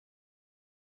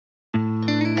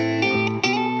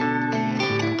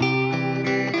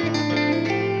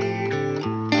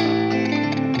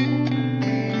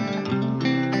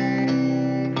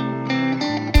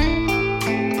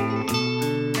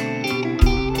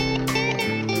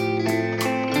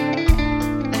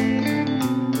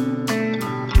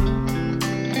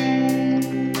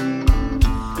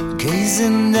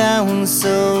gazing down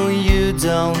so you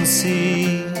don't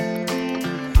see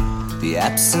the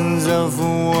absence of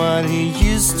what he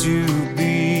used to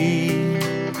be.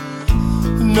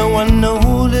 No one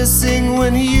noticing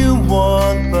when you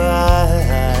walk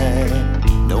by,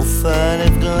 no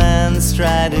furtive glance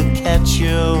try to catch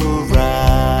your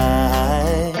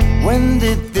eye. When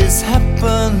did this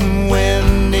happen?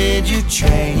 When did you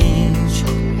change?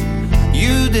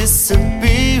 You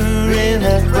disappear in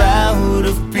a crowd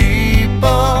of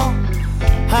people.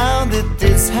 How did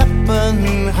this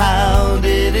happen? How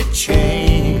did it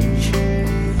change?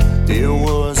 There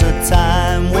was a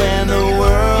time when the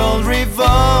world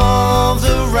revolved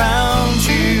around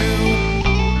you.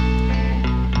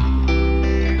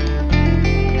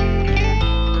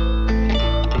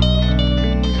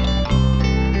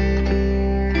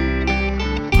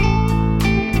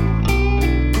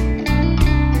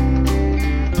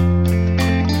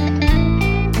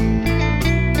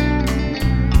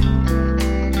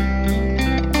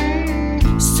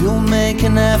 Still make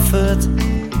an effort,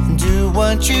 do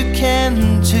what you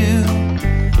can to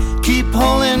keep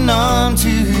holding on to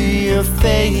your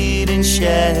fading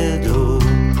shadow.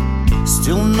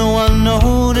 Still no one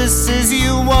notices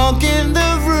you walk in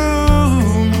the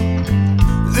room.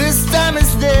 This time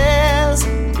it's theirs,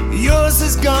 yours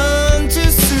is gone too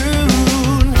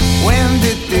soon. When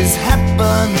did this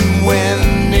happen?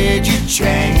 When did you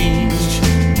change?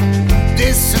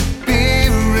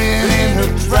 Disappearing in a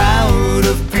crowd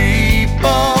of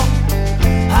people.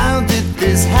 How did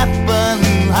this happen?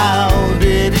 How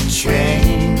did it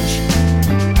change?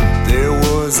 There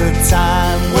was a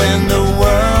time when the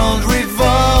world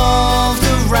revolved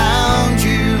around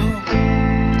you.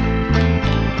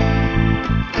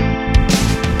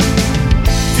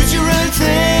 Did you really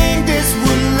think this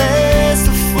would last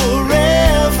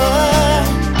forever?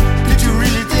 Did you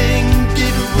really think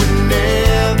it would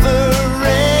never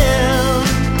end?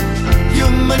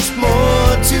 You're much more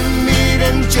to me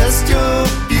than just your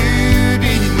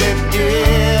beauty and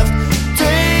gift,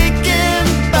 taken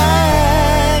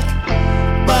back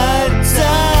by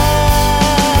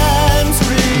time's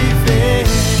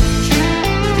revenge.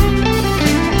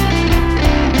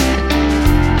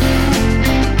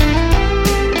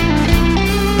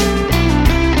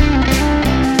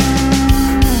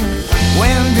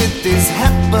 When did this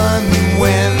happen?